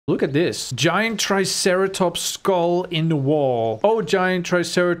Look at this. Giant Triceratops skull in the wall. Oh, giant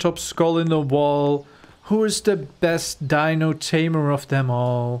Triceratops skull in the wall. Who is the best dino tamer of them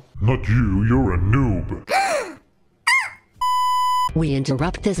all? Not you, you're a noob. We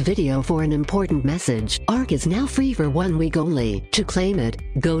interrupt this video for an important message. Ark is now free for 1 week only. To claim it,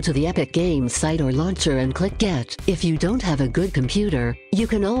 go to the Epic Games site or launcher and click Get. If you don't have a good computer, you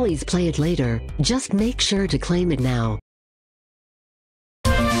can always play it later. Just make sure to claim it now.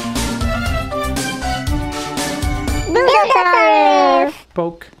 Buildosaurus!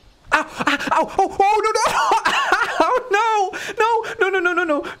 Poke. Ow! Ow! Ow! Oh, no, no! Oh, no! No! No, no, no, no,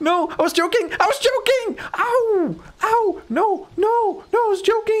 no! No! I was joking! I was joking! Ow! Ow! No! No! No! I was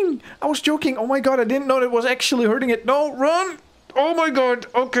joking! I was joking! Oh my god! I didn't know that was actually hurting it! No! Run! Oh my god!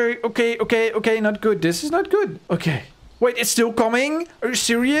 Okay! Okay! Okay! Okay! Not good! This is not good! Okay! Wait! It's still coming? Are you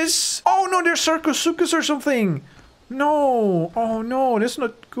serious? Oh no! There's Sarcosuchus or something! No! Oh no! That's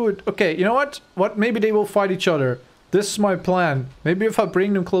not good! Okay! You know what? What? Maybe they will fight each other. This is my plan. Maybe if I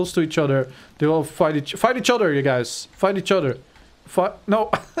bring them close to each other, they will fight each other, you guys. Fight each other.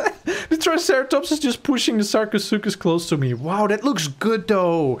 No. The Triceratops is just pushing the Sarcosuchus close to me. Wow, that looks good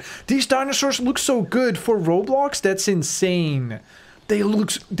though. These dinosaurs look so good for Roblox. That's insane. They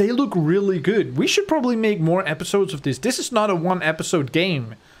look really good. We should probably make more episodes of this. This is not a 1 episode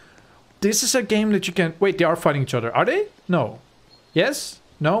game. This is a game that you can... Wait, they are fighting each other. Are they? No. Yes?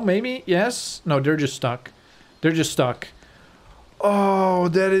 No? Maybe? Yes? No, they're just stuck. They're just stuck. Oh,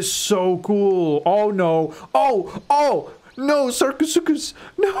 that is so cool. Oh, no. Oh, oh, no, Sarcosuchus.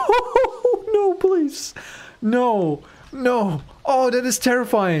 No, no, please. No, no. Oh, that is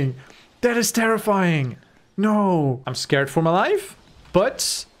terrifying. That is terrifying. No. I'm scared for my life,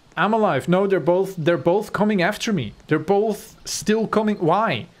 but I'm alive. No, they're both coming after me. They're both still coming.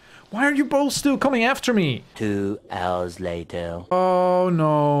 Why? Why are you both still coming after me? 2 hours later. Oh,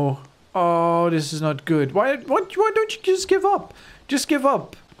 no. Oh, this is not good. Why don't you just give up? Just give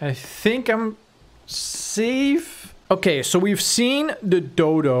up. I think I'm safe. Okay, so we've seen the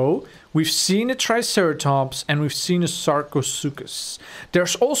dodo, we've seen a triceratops, and we've seen a sarcosuchus.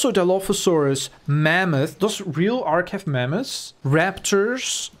 There's also Dilophosaurus, mammoth. Does real Ark have mammoths?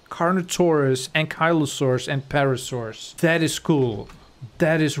 Raptors, Carnotaurus, Ankylosaurus, and Parasaurus. That is cool.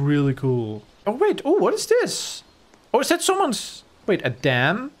 That is really cool. Oh, wait. Oh, what is this? Oh, is that someone's... Wait, a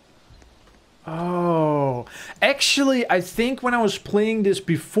dam? Oh, actually, I think when I was playing this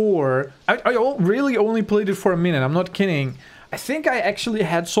before, I really only played it for a minute. I'm not kidding. I think I actually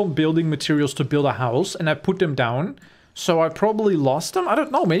had some building materials to build a house and I put them down. So I probably lost them. I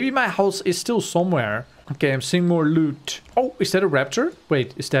don't know. Maybe my house is still somewhere. Okay, I'm seeing more loot. Oh, is that a raptor?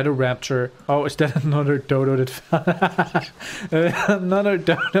 Wait, is that a raptor? Oh, is that another dodo that... Another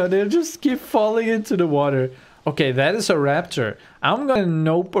dodo. They just keep falling into the water. Okay, that is a raptor. I'm gonna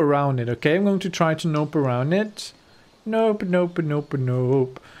nope around it, okay? I'm going to try to nope around it. Nope, nope, nope,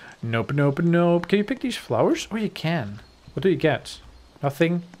 nope. Nope, nope, nope. Can you pick these flowers? Oh, you can. What do you get?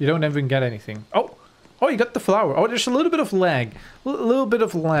 Nothing? You don't even get anything. Oh! Oh, you got the flower. Oh, there's a little bit of lag. A little bit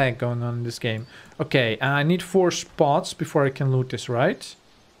of lag going on in this game. Okay, I need 4 spots before I can loot this, right?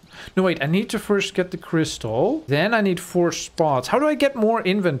 No, wait, I need to first get the crystal. Then I need 4 spots. How do I get more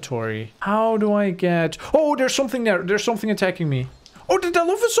inventory? How do I get... Oh, there's something there. There's something attacking me. Oh, the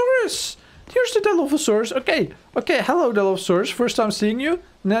Dilophosaurus! Here's the Dilophosaurus. Okay, okay. Hello, Dilophosaurus. First time seeing you.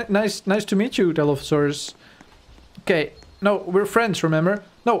 Nice to meet you, Dilophosaurus. Okay, no, we're friends, remember?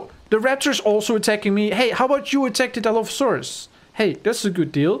 No, the raptor's also attacking me. Hey, how about you attack the Dilophosaurus? Hey, that's a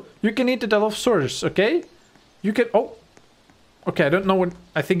good deal. You can eat the Dilophosaurus, okay? You can... Oh. Okay, I don't know what...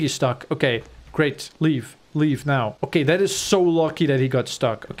 I think he's stuck. Okay, great. Leave. Leave now. Okay, that is so lucky that he got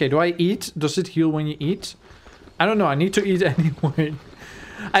stuck. Okay, do I eat? Does it heal when you eat? I don't know. I need to eat anyway.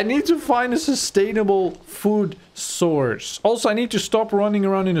 I need to find a sustainable food source. Also, I need to stop running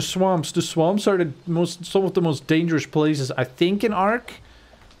around in the swamps. The swamps are some of the most dangerous places, I think, in Ark.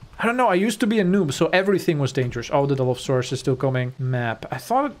 I don't know. I used to be a noob, so everything was dangerous. Oh, the Dilophosaurus is still coming. Map. I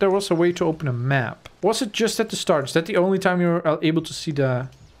thought there was a way to open a map. Was it just at the start? Is that the only time you're able to see the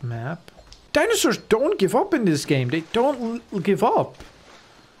map? Dinosaurs don't give up in this game. They don't give up.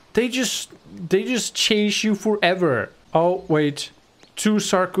 They just chase you forever. Oh, wait. 2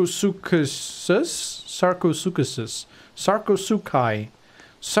 Sarcosuchuses? Sarcosuchuses. Sarcosuchi.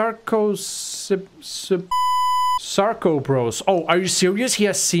 Sarco Bros. Oh, are you serious? He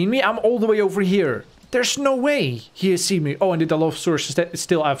has seen me? I'm all the way over here. There's no way he has seen me. Oh, and the Dilophosaurus is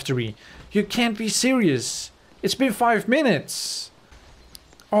still after me. You can't be serious. It's been 5 minutes.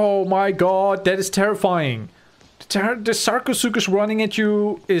 Oh my god, that is terrifying. The Sarcosuchus running at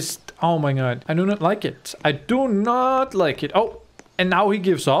you is... Oh my god, I do not like it. I do not like it. Oh, And now he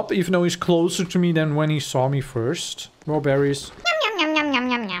gives up, even though he's closer to me than when he saw me first. Raw berries. Yum, yum,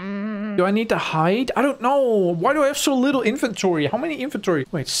 yum, yum, yum. Do I need to hide? I don't know. Why do I have so little inventory? How many inventory?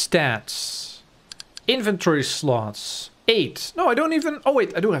 Wait, stats. Inventory slots. 8. No, I don't even... Oh,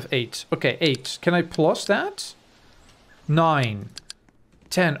 wait, I do have 8. Okay, 8. Can I plus that? 9.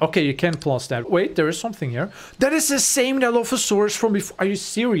 10. Okay, you can plus that. Wait, there is something here. That is the same Dilophosaurus from before. Are you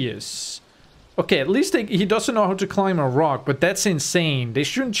serious? Okay, at least he doesn't know how to climb a rock, but that's insane. They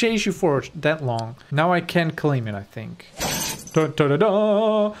shouldn't chase you for that long. Now I can claim it, I think. Da, da, da,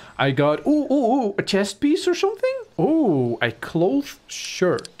 da. I got... Ooh, a chest piece or something? Ooh, a cloth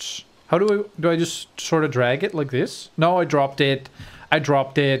shirt. How do I just sort of drag it like this? No, I dropped it. I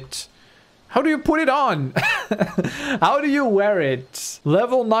dropped it. How do you put it on? How do you wear it?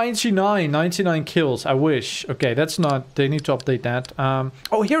 Level 99, 99 kills. I wish. Okay, that's not... They need to update that.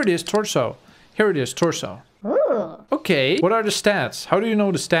 Oh, here it is, torso. Here it is, torso. Ooh. Okay, what are the stats? How do you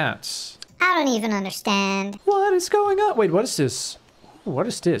know the stats? I don't even understand. What is going on? Wait, what is this? What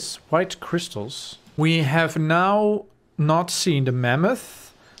is this? White crystals. We have now not seen the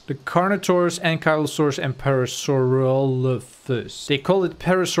mammoth, the Carnotaurus, Ankylosaurus, and Parasaurolophus. They call it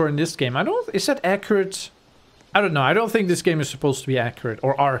Parasaur in this game. Is that accurate? I don't know. I don't think this game is supposed to be accurate.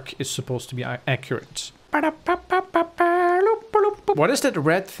 Or Ark is supposed to be accurate. What is that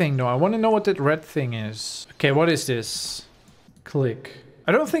red thing though? I want to know what that red thing is. Okay, what is this? Click.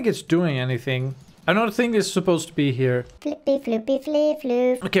 I don't think it's doing anything. I don't think it's supposed to be here. Flippy, floopy, flip,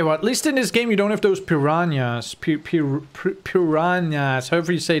 floop. Okay, well, at least in this game you don't have those piranhas. Piranhas,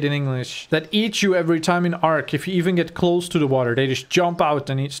 however you say it in English. That eat you every time in Ark. If you even get close to the water, they just jump out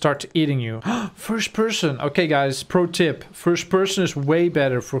and start eating you. First person. Okay, guys, pro tip. First person is way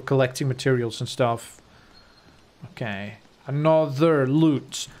better for collecting materials and stuff. Okay. Another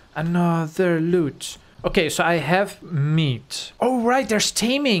loot. Another loot. Okay, so I have meat. Oh, right, there's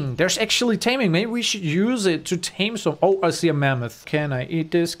taming. There's actually taming. Maybe we should use it to tame some... Oh, I see a mammoth. Can I eat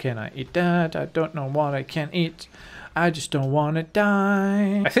this? Can I eat that? I don't know what I can eat. I just don't want to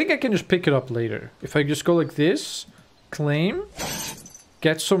die. I think I can just pick it up later. If I just go like this, claim,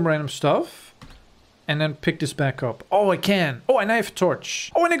 get some random stuff, and then pick this back up. Oh, I can. Oh, and I have a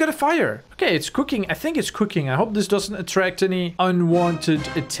torch. Oh, and I got a fire. Okay, it's cooking. I think it's cooking. I hope this doesn't attract any unwanted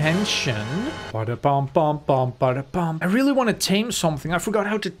attention. Ba-da-bum, bum, bum, ba-da-bum. I really want to tame something. I forgot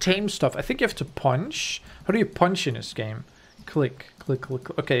how to tame stuff. I think you have to punch. How do you punch in this game? Click, click, click.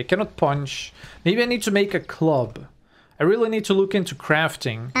 Okay, I cannot punch. Maybe I need to make a club. I really need to look into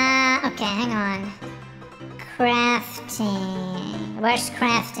crafting. Okay, hang on. Crafting. Where's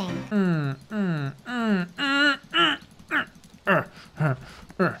crafting?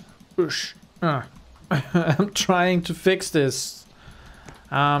 I'm trying to fix this.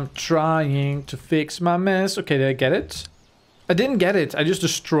 I'm trying to fix my mess. Okay, did I get it? I didn't get it. I just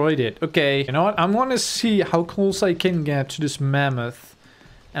destroyed it. Okay, you know what? I want to see how close I can get to this mammoth.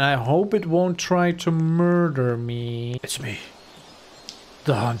 And I hope it won't try to murder me. It's me,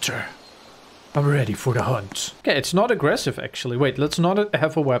 the hunter. I'm ready for the hunt. Okay, it's not aggressive actually. Wait, let's not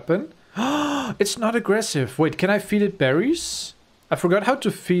have a weapon. It's not aggressive. Wait, can I feed it berries? I forgot how to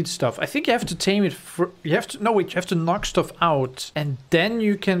feed stuff. I think you have to tame it for... You have to... No, wait, you have to knock stuff out. And then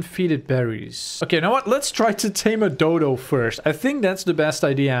you can feed it berries. Okay, you know what? Let's try to tame a dodo first. I think that's the best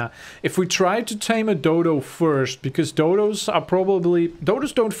idea. If we try to tame a dodo first, because dodos are probably...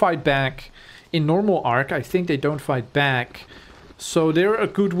 Dodos don't fight back. In normal Ark, I think they don't fight back. So they're a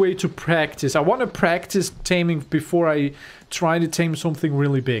good way to practice. I want to practice taming before I try to tame something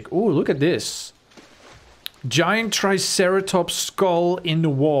really big. Oh, look at this. Giant Triceratops skull in the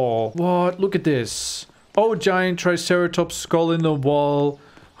wall. What? Look at this. Oh, giant Triceratops skull in the wall.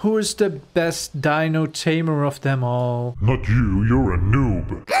 Who is the best dino tamer of them all? Not you, you're a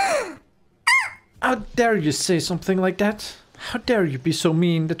noob. How dare you say something like that? How dare you be so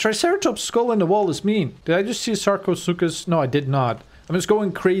mean? The Triceratops skull in the wall is mean. Did I just see a Sarcosuchus? No, I did not. I'm just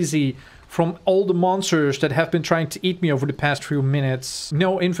going crazy from all the monsters that have been trying to eat me over the past few minutes.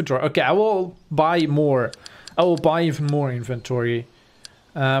 No inventory. Okay, I will buy more. I will buy even more inventory.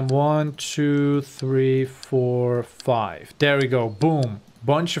 1, 2, 3, 4, 5. There we go. Boom.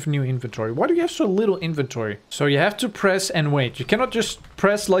 Bunch of new inventory. Why do you have so little inventory? So you have to press and wait. You cannot just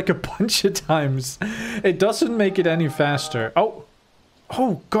press like a bunch of times. It doesn't make it any faster. Oh.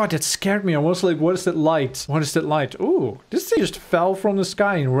 Oh god, that scared me. I was like, what is that light? What is that light? Ooh, this thing just fell from the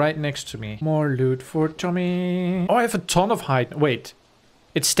sky right next to me. More loot for Tommy. Oh, I have a ton of hide. Wait.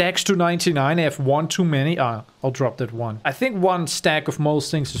 It stacks to 99. I have one too many. Ah, I'll drop that one. I think one stack of most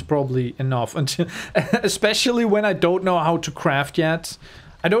things is probably enough. Until, especially when I don't know how to craft yet.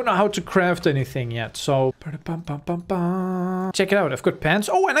 I don't know how to craft anything yet, so... Check it out, I've got pants.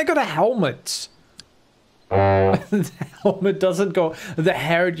 Oh, and I got a helmet. The helmet doesn't go... The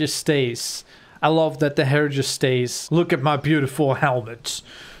hair just stays. I love that the hair just stays. Look at my beautiful helmet.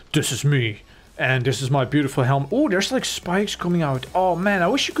 This is me. And this is my beautiful helmet. Oh, there's like spikes coming out. Oh man, I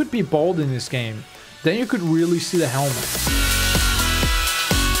wish you could be bald in this game. Then you could really see the helmet.